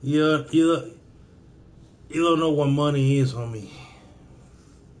 you don't know what money is, homie.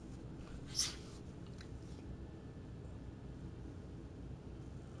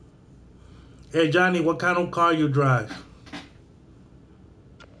 Hey Johnny, what kind of car you drive?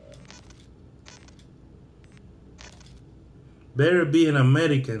 Better be an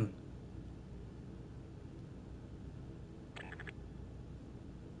American.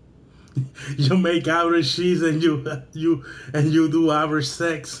 You make Irish cheese and you do Irish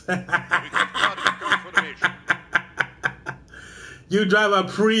sex. You drive a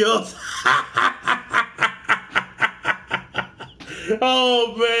Prius.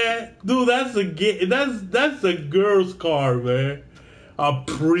 Oh man, dude, that's a girl's car, man. A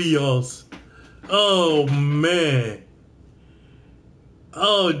Prius. Oh man.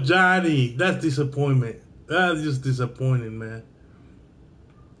 Oh Johnny, that's disappointment. That's just disappointing, man.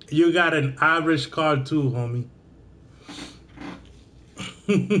 You got an Irish car too, homie.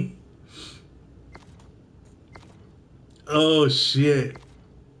 Oh shit.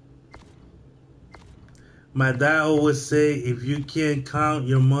 My dad always say, if you can't count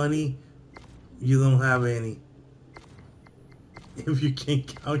your money, you don't have any. If you can't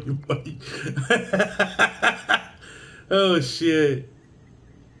count your money. Oh shit.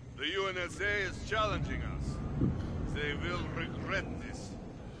 The UNSA is challenging us. They will regret this.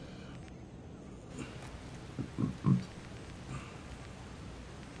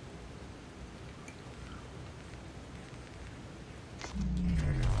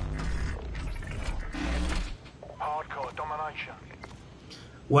 Hardcore domination.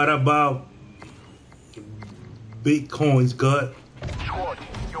 What about Bitcoin's gut? Squad,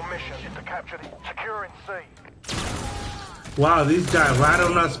 your mission is to capture the securing C. Wow, these guys right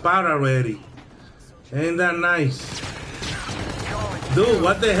on that spot already. Ain't that nice? Dude,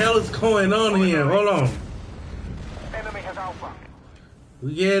 what the hell is going on here? Hold on. Enemy has Alpha.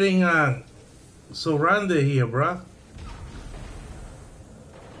 We're getting surrounded here, bruh.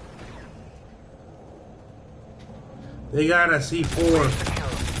 They got a C4. Secure.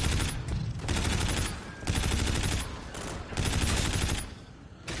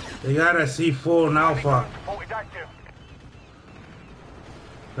 They got a C4 and Alpha. Supported active.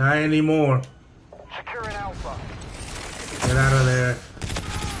 Not anymore. Securing Alpha. Get out of there.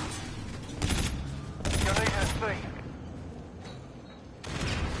 You're needing a C.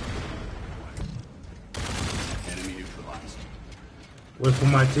 Enemy neutralized. Wait for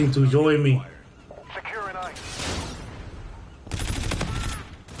my team to join me. Securing A.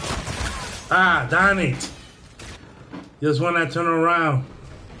 Ah, darn it. Just when I turn around.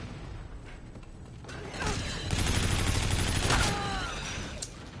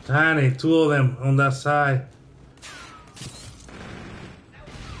 Darn it, two of them on that side.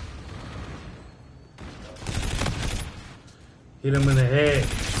 Hit him in the head.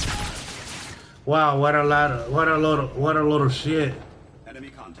 Wow, what a lot of shit.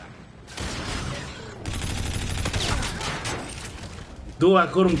 Enemy contact. Dude, I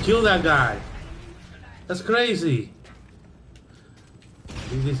couldn't kill that guy. That's crazy.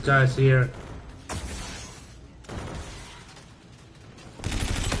 Leave these guys here.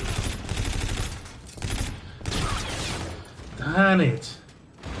 Darn it.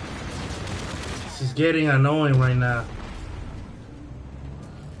 This is getting annoying right now.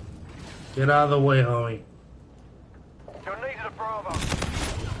 Get out of the way, homie. You're needed at Bravo.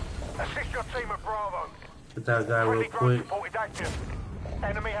 Assist your team at Bravo. Get that guy real Friendly drone quick. supported active.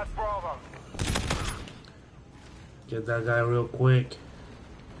 Enemy has Bravo. Get that guy real quick.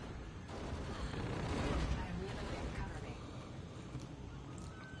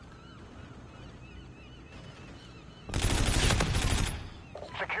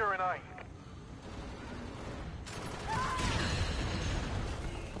 Securing A.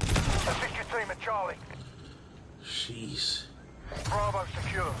 Assist your team at Charlie. Jeez. Bravo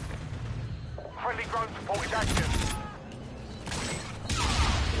secure. Friendly drone supported active.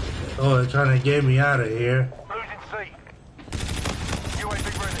 Oh, they're trying to get me out of here. Losing C. UAV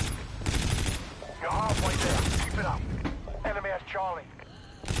ready. You're halfway there. Keep it up. Enemy has Charlie.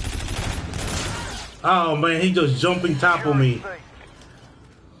 Oh man, he just jumping top of me. Securing C.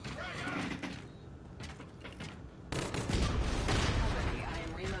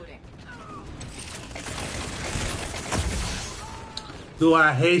 Dude,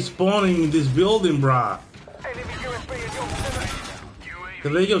 I hate spawning in this building, brah. Enemy USB in your vicinity.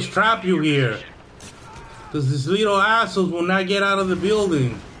 Cause they just trap you here. Cause these little assholes will not get out of the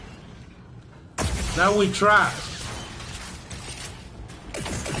building. Now we trapped.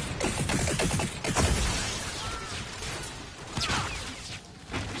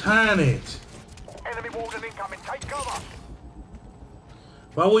 Darn it. Enemy warden incoming. Take cover.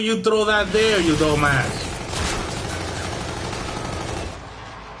 Why would you throw that there, you dumbass?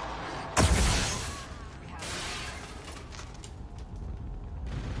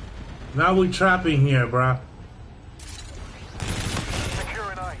 Now we trapping here, bruh.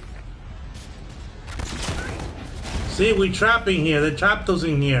 Securing A. See, we trapping here. They trapped us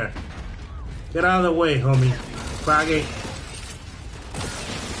in here. Get out of the way, homie. Faggot.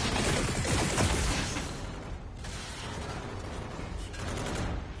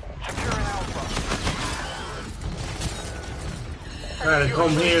 Securing Alpha. I gotta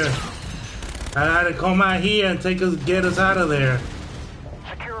come here. I gotta come out here and get us out of there.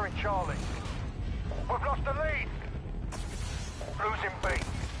 Securing Charlie. We've lost the lead. Losing B.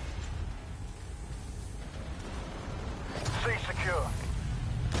 C secure.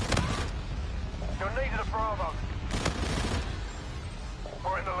 You're needed at Bravo.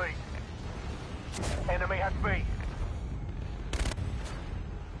 We're in the lead. Enemy has B.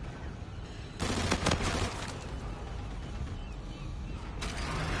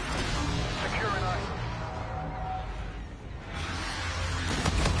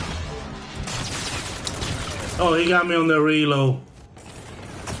 Oh, he got me on the reload.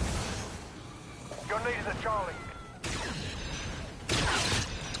 You're needed at Charlie.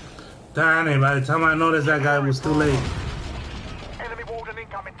 Darn it, by the time I noticed that guy, it was too late. Enemy warden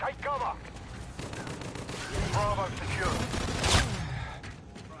incoming. Take cover. Bravo secure.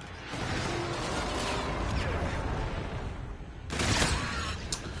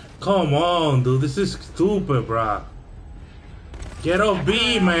 Come on, dude. This is stupid, bruh. Get off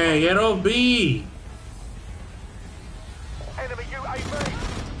B, man. Get off B. Enemy UAV.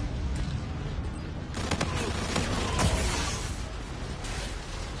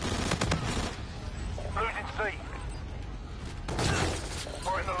 Losing C.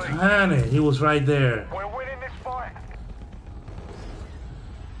 We're in the lead. Darn it. He was right there. We're winning this fight.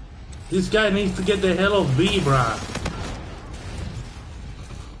 This guy needs to get the hell off B, bruh.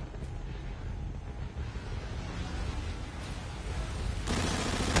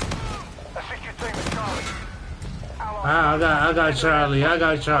 Assist your team with Charlie. Allied. Ah, I got Charlie. I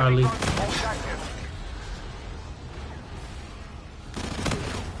got Charlie. Support active.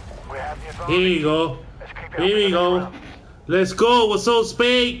 We have the advantage. Here you go. Let's keep it Here up we in the go. ground. Let's go. What's up,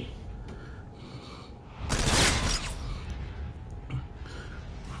 Spade?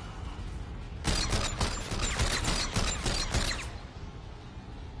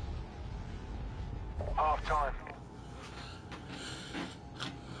 Half time.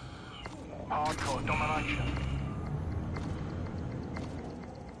 Hardcore domination.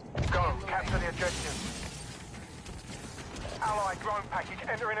 Go, capture the objective. Allied drone package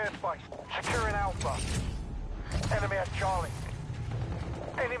entering airspace. Securing Alpha. Enemy at Charlie.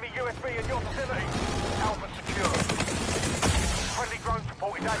 Enemy USB in your vicinity. Alpha secure. Friendly drone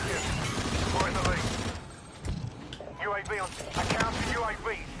support is active. We're in the lead. UAV on. A counter UAV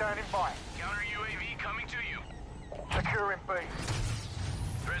standing by. Counter UAV coming to you. Securing B.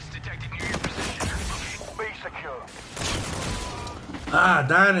 Threats detected near your position. Locate. B secure. Ah,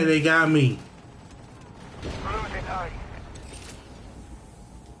 darn it. They got me. Losing A.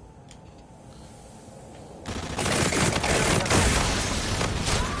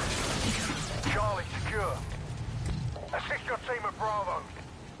 Charlie secure. Assist your team at Bravo.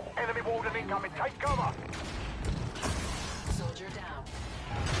 Enemy warden incoming. Take cover. Soldier down.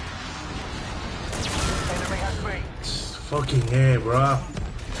 Enemy has B. Fucking yeah, bruh.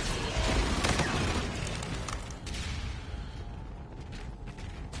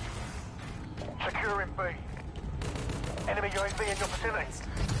 Securing B. Enemy UAV in your vicinity.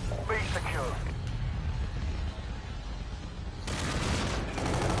 B secure.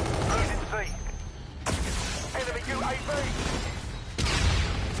 Losing C. Enemy UAV.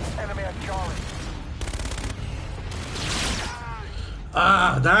 Enemy at Charlie.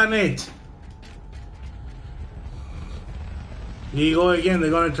 Ah, darn it. Here you go again.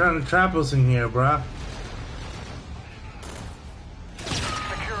 They're gonna try to trap us in here, bruh.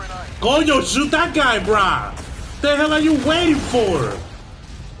 Securing A. Coño, shoot that guy, bruh. The hell are you waiting for?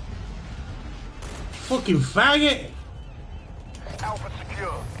 Fucking faggot. Alpha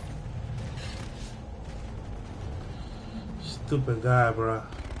secure. Stupid guy, bruh.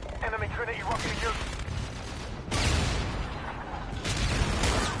 Enemy Trinity rocket in use.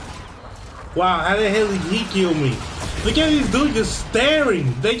 Wow, how the hell did he kill me? Look at these dudes just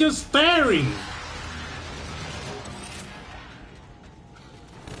staring. They just staring.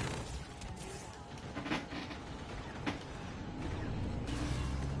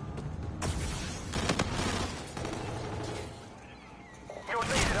 You're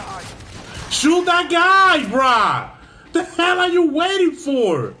needed at A. Shoot that guy, bruh. The hell are you waiting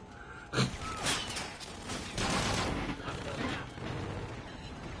for?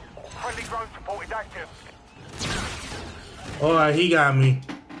 Friendly drone support is active. Alright, he got me.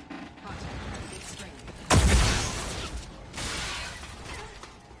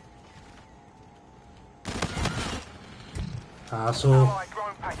 Asshole. Allied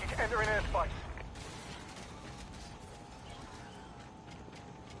drone package entering airspace.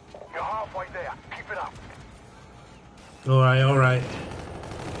 You're halfway there. Keep it up. Alright, alright.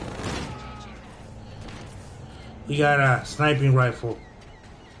 He got a sniping rifle.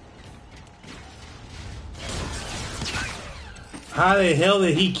 How the hell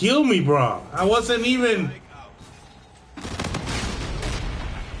did he kill me, bro? I wasn't even...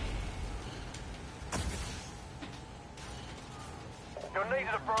 You're needed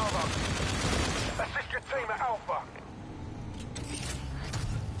at Bravo. Assist your team at Alpha.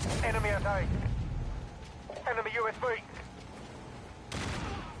 Enemy at A. Enemy USB.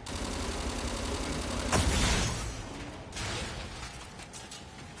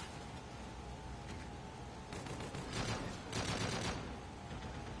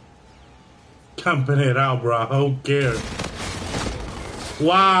 Camping it out, bro. I don't care.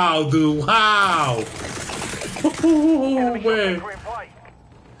 Wow, dude. Wow. Oh, Enemy man. chopper in play.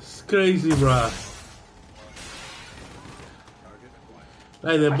 It's crazy, bro.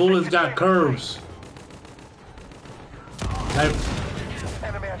 Like, the bullets got curves. Like,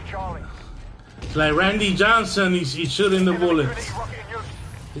 Enemy has Charlie. it's like Randy Johnson, he's shooting the Enemy bullets. Trinity rocket in use.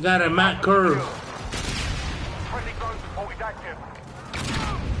 He got a Mac curve. Friendly drone support is active.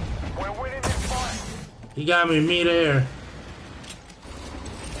 We're winning this fight. He got me mid-air.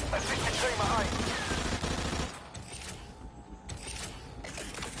 Assisted team at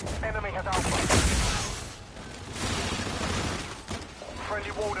 8. Enemy has Alpha.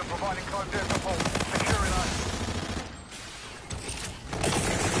 Friendly warden providing close air support. Securing A.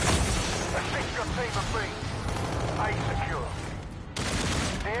 Assist your team at B. A secure.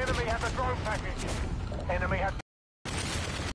 The enemy has a drone package. Enemy has